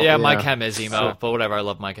Chem is emo, but whatever. I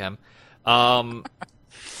love Mike Chem. But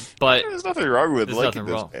there's nothing wrong with liking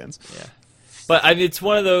those bands. Yeah, but it's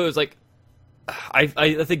one of those like.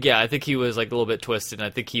 I think he was like a little bit twisted, and I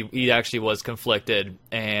think he actually was conflicted,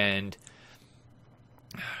 and.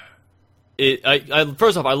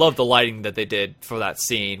 First off, I love the lighting that they did for that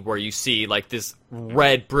scene where you see like this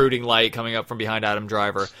red brooding light coming up from behind Adam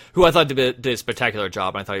Driver, who I thought did a spectacular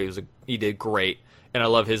job. And I thought he did great, and I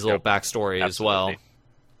love his little backstory as well.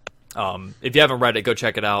 If you haven't read it, go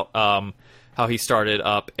check it out. How he started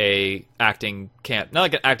up a acting camp, not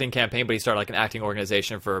like an acting campaign, but he started like an acting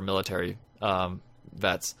organization for military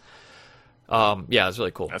vets. It's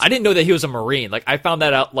really cool. I didn't know that he was a Marine. Like I found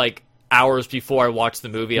that out like hours before I watched the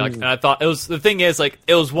movie, and I thought it was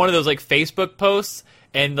one of those like Facebook posts,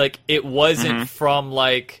 and like it wasn't from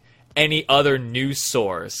like any other news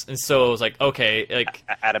source, and so it was like, okay, like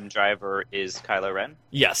Adam Driver is Kylo Ren.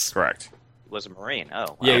 Yes, correct. He was a Marine. Oh,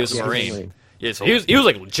 wow. Yeah, he was a Marine. Yeah, so he was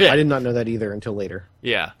like legit. I did not know that either until later.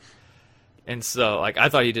 Yeah, and so like I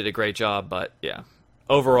thought he did a great job, but yeah,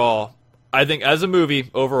 overall, I think as a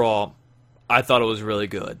movie, I thought it was really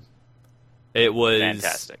good. It was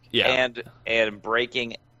fantastic, and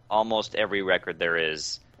breaking almost every record there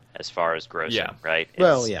is as far as grossing, right?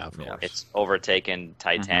 Of course. It's overtaken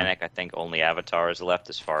Titanic. I think only Avatar is left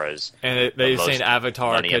as far as. And they're saying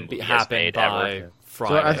Avatar could happen by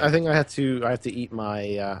Friday. So I think I have to eat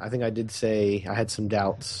my. I think I did say I had some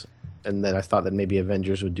doubts, and that I thought that maybe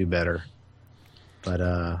Avengers would do better. But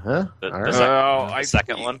the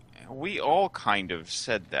second one. We all kind of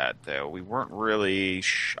said that, though. We weren't really...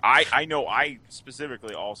 I know I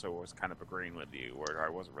specifically also was kind of agreeing with you, where I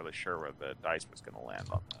wasn't really sure where the dice was going to land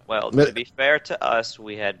on that. Well, to be fair to us,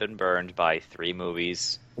 we had been burned by 3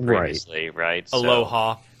 movies previously, right?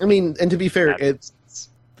 Aloha. I mean, and to be fair,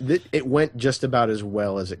 it went just about as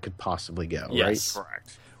well as it could possibly go, yes. right?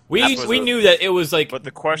 Correct. We knew that it was like... But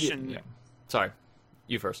the question... Sorry,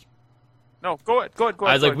 you first. No, go ahead.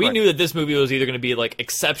 I was like, we knew that this movie was either going to be like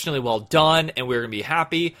exceptionally well done, and we were going to be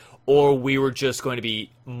happy, or we were just going to be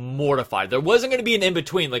mortified. There wasn't going to be an in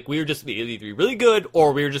between. Like we were just either be really good,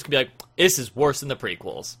 or we were just going to be like, this is worse than the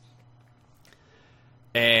prequels.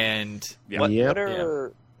 And what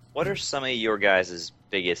are some of your guys'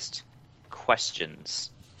 biggest questions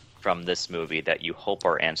from this movie that you hope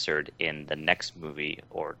are answered in the next movie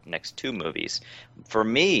or next two movies? For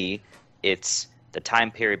me, it's the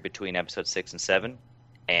time period between episode 6 and 7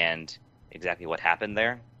 and exactly what happened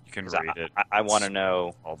there. You can read it. I want to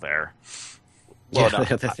know. All there. Well,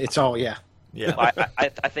 it's all, yeah.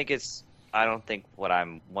 I think it's, I don't think what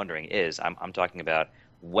I'm wondering is, I'm talking about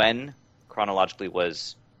when chronologically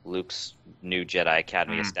was Luke's new Jedi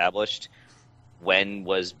Academy established? When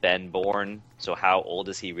was Ben born? So how old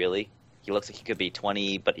is he really? He looks like he could be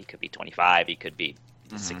 20, but he could be 25. He could be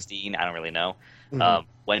 16. I don't really know.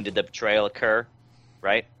 When did the betrayal occur?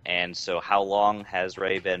 Right? And so how long has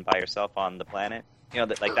Rey been by herself on the planet?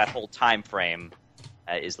 That whole time frame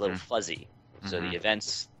is a little fuzzy. So the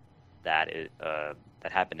events that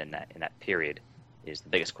happened in that period is the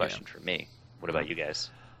biggest question for me. What about you guys?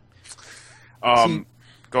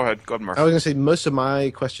 Go ahead, Murph. I was going to say most of my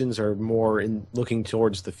questions are more in looking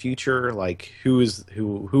towards the future, like who is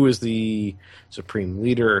the supreme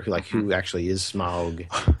leader, like who actually is Smaug.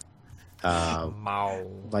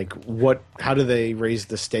 Like how do they raise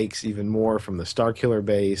the stakes even more from the Starkiller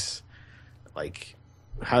base?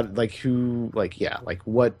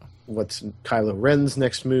 What's Kylo Ren's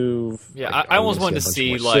next move? Yeah, I almost wanted to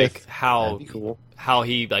see how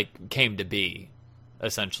he came to be,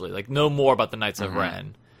 essentially. Know more about the Knights of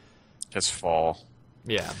Ren. His fall.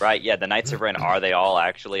 Yeah. Right, yeah, the Knights of Ren, are they all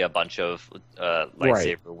actually a bunch of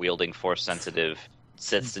lightsaber-wielding, Force-sensitive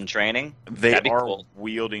Siths in training? They are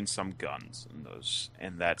wielding some guns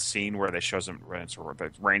in that scene where they show them when it's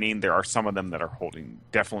raining. There are some of them that are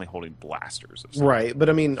definitely holding blasters. Right, but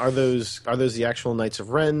I mean, are those the actual Knights of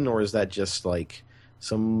Ren, or is that just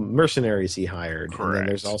some mercenaries he hired? Correct. And then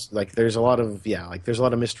there's also there's a lot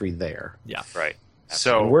of mystery there. Yeah, right.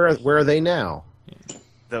 So where are they now?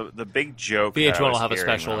 The big joke VH1 will have a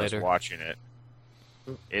special later. Watching it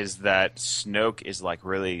is that Snoke is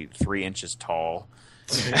really 3 inches tall.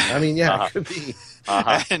 I mean, yeah, it could be.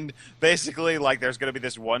 And basically, there's going to be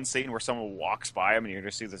this one scene where someone walks by him, and you're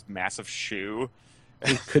going to see this massive shoe.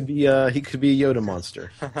 He could be a Yoda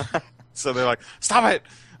monster. So they're like, "Stop it!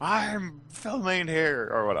 I'm filming here,"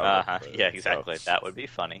 or whatever. Yeah, exactly. So, that would be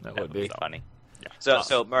funny. That would be funny. Yeah.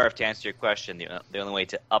 So Murph, to answer your question, the only way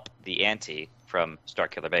to up the ante from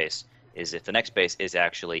Starkiller Base is if the next base is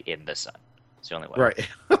actually in the sun. It's the only way. Right.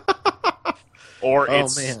 Or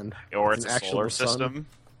it's a solar system,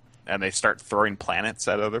 and they start throwing planets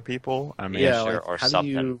at other people. I mean, or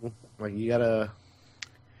something. You gotta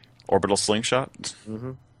orbital slingshot.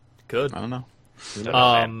 Mm-hmm. Good. I don't know.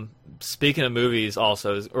 Speaking of movies,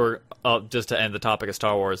 also, or just to end the topic of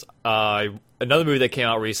Star Wars, another movie that came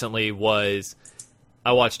out recently was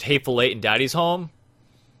I watched Hateful Eight and Daddy's Home,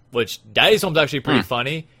 which Daddy's Home is actually pretty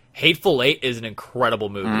funny. Hateful Eight is an incredible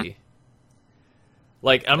movie.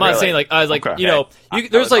 I'm not saying I was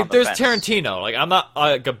there's Tarantino. I'm not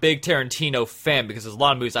a big Tarantino fan because there's a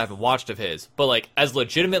lot of movies I haven't watched of his. But as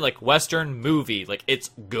legitimate Western movie, it's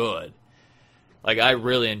good. I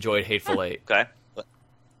really enjoyed Hateful Eight. Okay.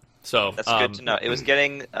 So that's good to know. It was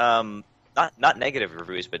getting not negative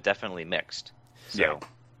reviews, but definitely mixed. So.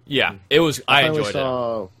 Yeah, it was. I enjoyed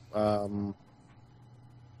it.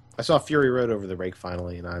 I saw Fury Road over the break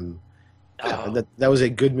finally, and that was a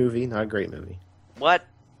good movie, not a great movie. What?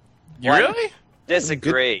 You really?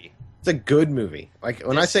 Disagree. It's a good movie.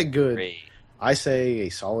 When I say good, I say a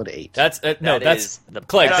solid 8. That's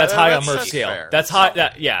Clegg. That's high on Murph's scale. Fair. That's high.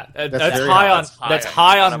 That's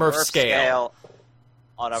high on Murph's scale.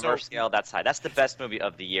 On a Murph scale, that's high. That's the best movie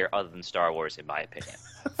of the year, other than Star Wars, in my opinion.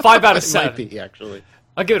 5 out of 7. Might be, actually.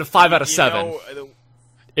 I'll give it a 5 out of 7.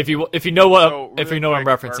 If you know what I'm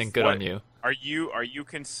referencing, good on you. Are you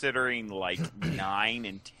considering 9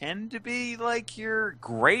 and 10 to be your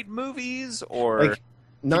great movies, or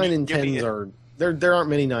 9 and 10s are there aren't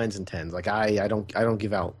many 9s and 10s. I don't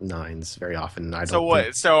give out 9s very often.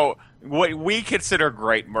 So what we consider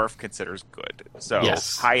great, Murph considers good. So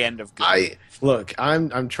yes. High end of good.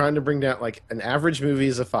 I'm trying to bring down an average movie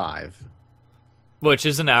is a 5, which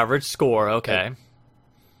is an average score. Okay.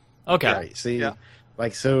 Okay. Right. See,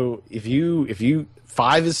 so if you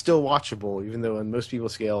 5 is still watchable, even though on most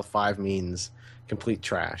people's scale 5 means complete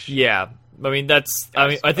trash. Yeah, I mean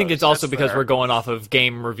I think it's also because we're going off of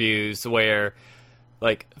game reviews where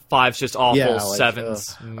 5's just awful,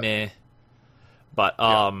 7's meh. But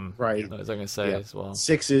right. What was I going to say as well?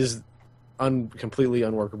 6 is completely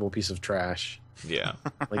unworkable piece of trash. Yeah.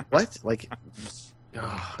 Like what? Like,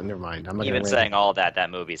 never mind. I'm not even saying all that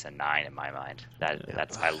movie's a 9 in my mind.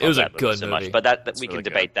 That's I love it was that a good so movie. much. But that we can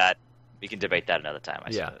debate that. We can debate that another time,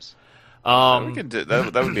 I suppose. We can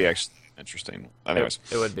that would be actually interesting. Anyways,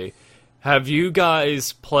 it would be. Have you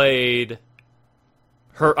guys played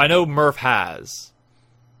her? I know Murph has,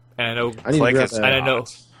 and I know Clegg has. I know.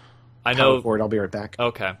 I'll be right back.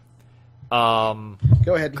 Okay. Go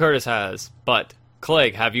ahead. Curtis has, but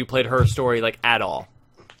Clegg, have you played Her Story like at all?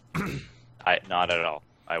 Not at all.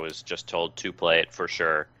 I was just told to play it for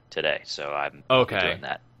sure today, so I'm doing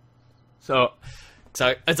that. So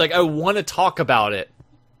it's like I want to talk about it.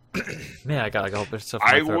 Man, I gotta go.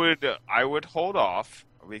 I would hold off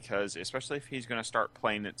because, especially if he's going to start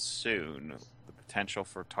playing it soon, the potential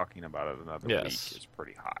for talking about it another week is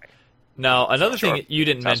pretty high. Now, another thing you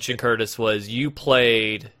didn't mention, Curtis, was you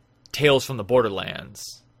played Tales from the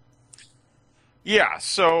Borderlands. Yeah,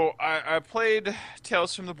 so I played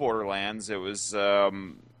Tales from the Borderlands. It was just a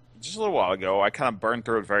little while ago. I kind of burned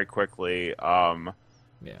through it very quickly.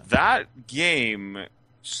 That game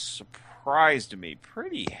surprised me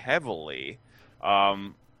pretty heavily.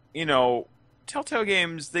 Telltale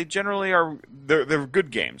games, they generally are they're good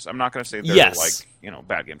games. I'm not going to say they're like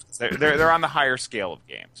bad games. They're on the higher scale of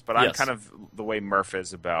games. But I'm kind of the way Murph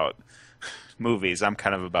is about movies. I'm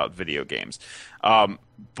kind of about video games.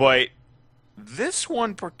 But this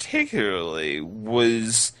one particularly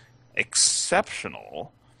was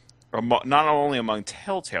exceptional. Not only among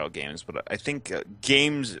Telltale games, but I think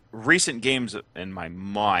recent games in my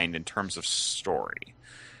mind in terms of story.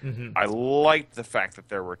 Mm-hmm. I liked the fact that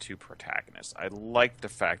there were 2 protagonists. I liked the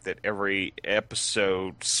fact that every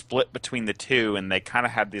episode split between the 2, and they kind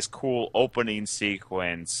of had this cool opening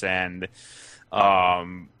sequence. And,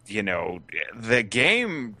 the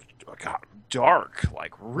game got dark,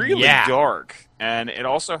 like really dark. And it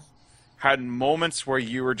also had moments where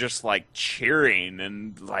you were just like cheering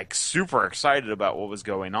and like super excited about what was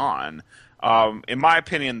going on. In my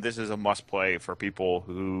opinion, this is a must-play for people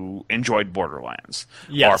who enjoyed Borderlands,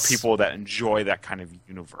 or people that enjoy that kind of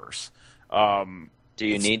universe. Do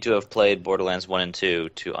you need to have played Borderlands 1 and 2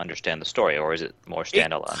 to understand the story, or is it more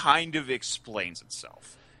standalone? It kind of explains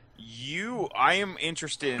itself. I am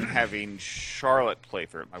interested in having Charlotte play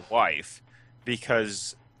through it, my wife,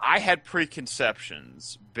 because I had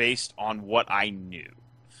preconceptions based on what I knew.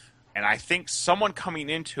 And I think someone coming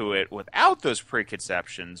into it without those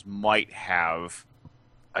preconceptions might have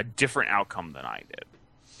a different outcome than I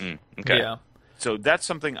did. Okay. Yeah. So that's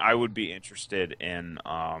something I would be interested in.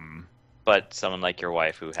 But someone like your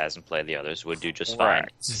wife who hasn't played the others would do just fine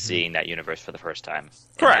seeing that universe for the first time.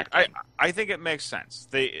 Correct. I think it makes sense.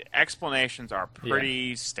 The explanations are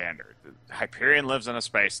pretty standard. Hyperion lives on a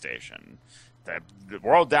space station. The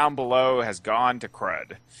world down below has gone to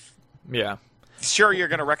crud. Yeah. Sure, you're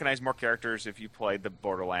going to recognize more characters if you played the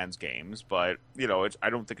Borderlands games, but I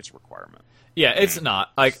don't think it's a requirement. Yeah, it's not.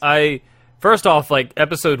 Like first off, like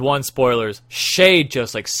episode 1 spoilers, Shay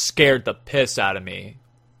just like scared the piss out of me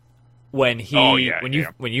when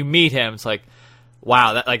when you meet him. It's like,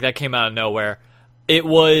 wow, that came out of nowhere. It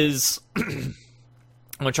was. I'm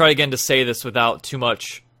gonna try again to say this without too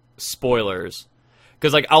much spoilers,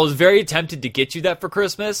 because like I was very tempted to get you that for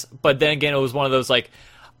Christmas, but then again, it was one of those like.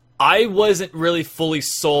 I wasn't really fully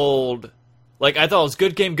sold. Like, I thought it was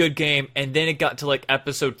good game, and then it got to, like,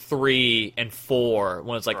 episode 3 and 4,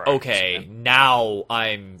 when it's like, okay, now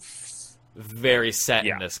I'm very set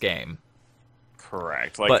in this game.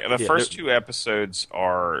 Correct. Like, the first 2 episodes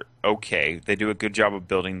are okay. They do a good job of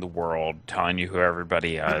building the world, telling you who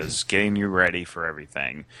everybody is, getting you ready for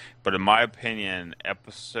everything. But in my opinion,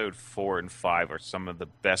 episode 4 and 5 are some of the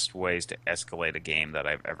best ways to escalate a game that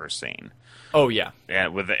I've ever seen. Oh, yeah.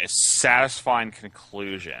 And with a satisfying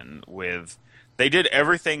conclusion they did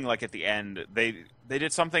everything, like, at the end. They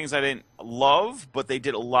did some things I didn't love, but they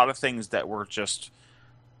did a lot of things that were just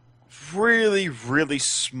really, really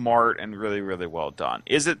smart and really, really well done.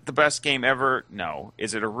 Is it the best game ever? No.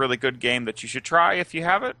 Is it a really good game that you should try if you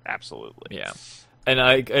have it? Absolutely. Yeah. And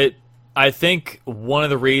I think one of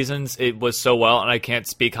the reasons it was so well, and I can't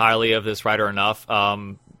speak highly of this writer enough,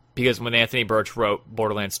 because when Anthony Birch wrote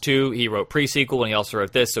Borderlands 2, he wrote pre-sequel, and he also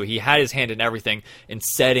wrote this, so he had his hand in everything in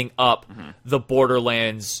setting up the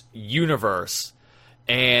Borderlands universe.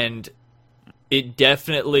 And it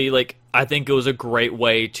definitely, like, I think it was a great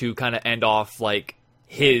way to kind of end off, like,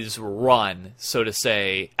 his run, so to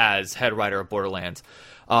say, as head writer of Borderlands.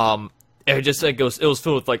 It just, like, it was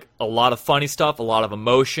filled with, like, a lot of funny stuff, a lot of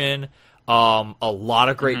emotion, a lot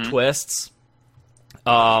of great twists.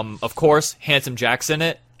 Of course, Handsome Jack's in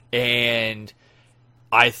it, and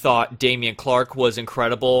I thought Damian Clark was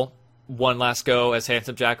incredible. One last go as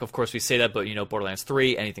Handsome Jack. Of course, we say that, but Borderlands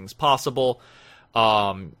 3, anything's possible.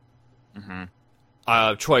 Troy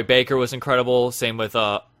Baker was incredible. Same with,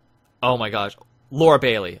 oh my gosh, Laura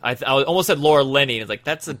Bailey. I almost said Laura Linney. It's like,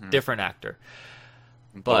 that's a different actor.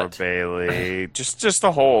 But Laura Bailey, just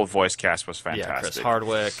the whole voice cast was fantastic. Yeah, Chris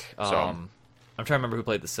Hardwick. I'm trying to remember who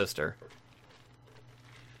played the sister.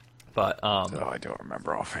 But I don't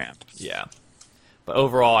remember offhand. Yeah. But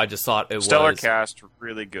overall, I just thought it stellar was cast,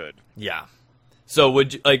 really good. Yeah. So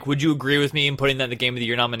would you agree with me in putting that in the Game of the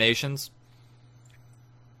Year nominations?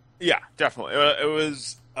 Yeah, definitely. It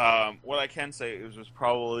was what I can say. It was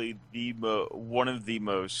probably one of the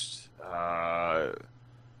most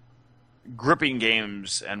gripping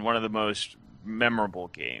games and one of the most memorable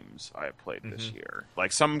games I have played this year.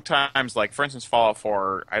 Like sometimes, like for instance, Fallout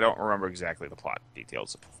 4. I don't remember exactly the plot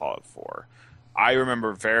details of Fallout 4. I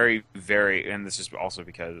remember very, very, and this is also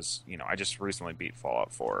because I just recently beat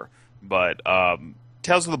Fallout 4. But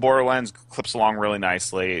Tales of the Borderlands clips along really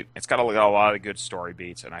nicely. It's got a lot of good story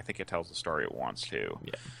beats, and I think it tells the story it wants to.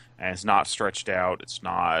 Yeah. And it's not stretched out. It's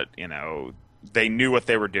not, they knew what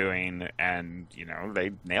they were doing, and,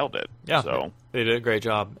 they nailed it. Yeah, so they did a great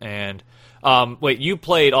job. And, wait, you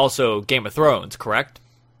played also Game of Thrones, correct?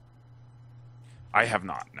 I have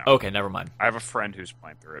not, no. Okay, never mind. I have a friend who's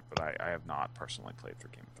playing through it, but I have not personally played through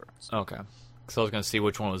Game of Thrones. Okay. So I was going to see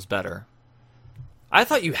which one was better. I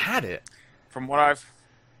thought you had it. From what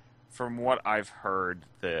I've heard,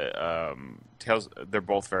 the Tales, they're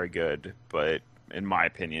both very good, but in my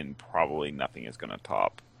opinion, probably nothing is going to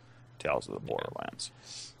top Tales of the Borderlands,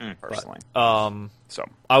 personally. But, so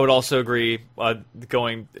I would also agree.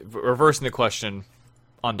 Reversing the question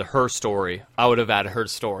onto her story, I would have added her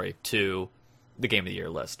story to the Game of the Year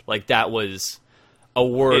list. Like that was a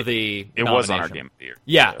worthy. It was on our Game of the Year.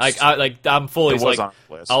 Yeah, list. I'm fully it was on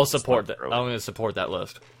the list. I'll support that. I'm going to support that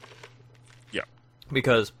list. Yeah,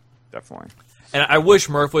 because definitely. And I wish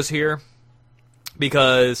Murph was here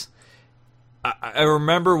because I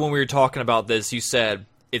remember when we were talking about this, you said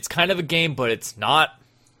it's kind of a game, but it's not.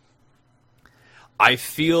 I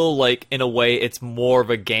feel like in a way it's more of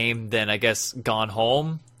a game than I guess Gone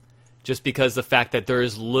Home. Just because the fact that there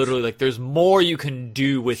is literally, there's more you can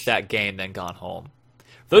do with that game than Gone Home.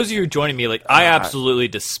 For those of you who are joining me, I absolutely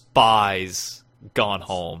despise Gone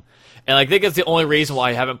Home. And I think it's the only reason why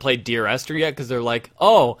I haven't played Dear Esther yet, because they're like,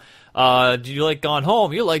 oh, do you like Gone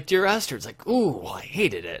Home? You like Dear Esther. It's like, ooh, I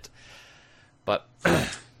hated it. But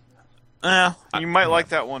you might like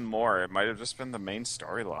that one more. It might have just been the main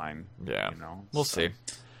storyline. Yeah, we'll see.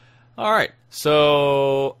 All right,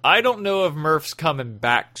 so I don't know if Murph's coming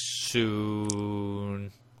back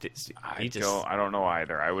soon. I don't know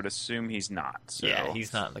either. I would assume he's not. So. Yeah,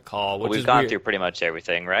 he's not in the call. Well, we've gone through pretty much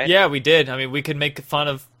everything, right? Yeah, we did. I mean, we could make fun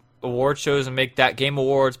of award shows and make that game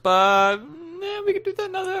awards, but we could do that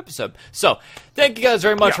in another episode. So, thank you guys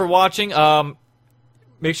very much for watching.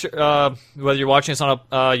 Make sure, whether you're watching us on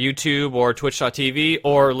YouTube or Twitch.tv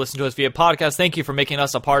or listen to us via podcast, thank you for making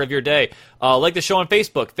us a part of your day. Like the show on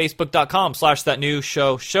Facebook,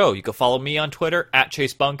 facebook.com/thatnewshowshow. You can follow me on Twitter,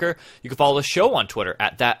 @ChaseBunker. You can follow the show on Twitter,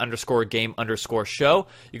 @that_game_show.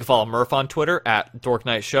 You can follow Murph on Twitter,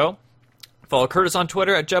 @DorkNightShow. Follow Curtis on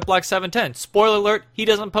Twitter, @JetBlack710. Spoiler alert, he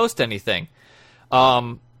doesn't post anything.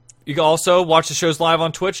 You can also watch the shows live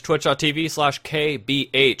on Twitch,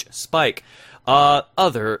 twitch.tv/KBHSpike.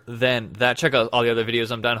 Other than that, check out all the other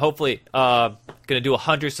videos I'm done. Hopefully, gonna do a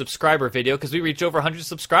 100 subscriber video because we reached over 100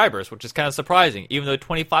 subscribers, which is kind of surprising, even though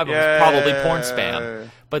 25 of them is probably porn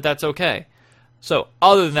spam. But that's okay. So,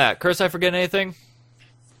 other than that, Chris, I forget anything?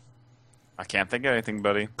 I can't think of anything,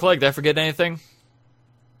 buddy. Clegg, did I forget anything?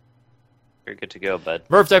 You're good to go, bud.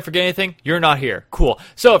 Murph, did I forget anything? You're not here. Cool.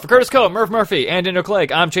 So, for Curtis Coe, Murph Murphy, and Daniel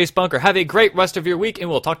Clegg, I'm Chase Bunker. Have a great rest of your week, and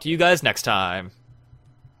we'll talk to you guys next time.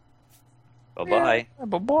 Bye-bye. Yeah,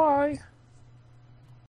 bye-bye.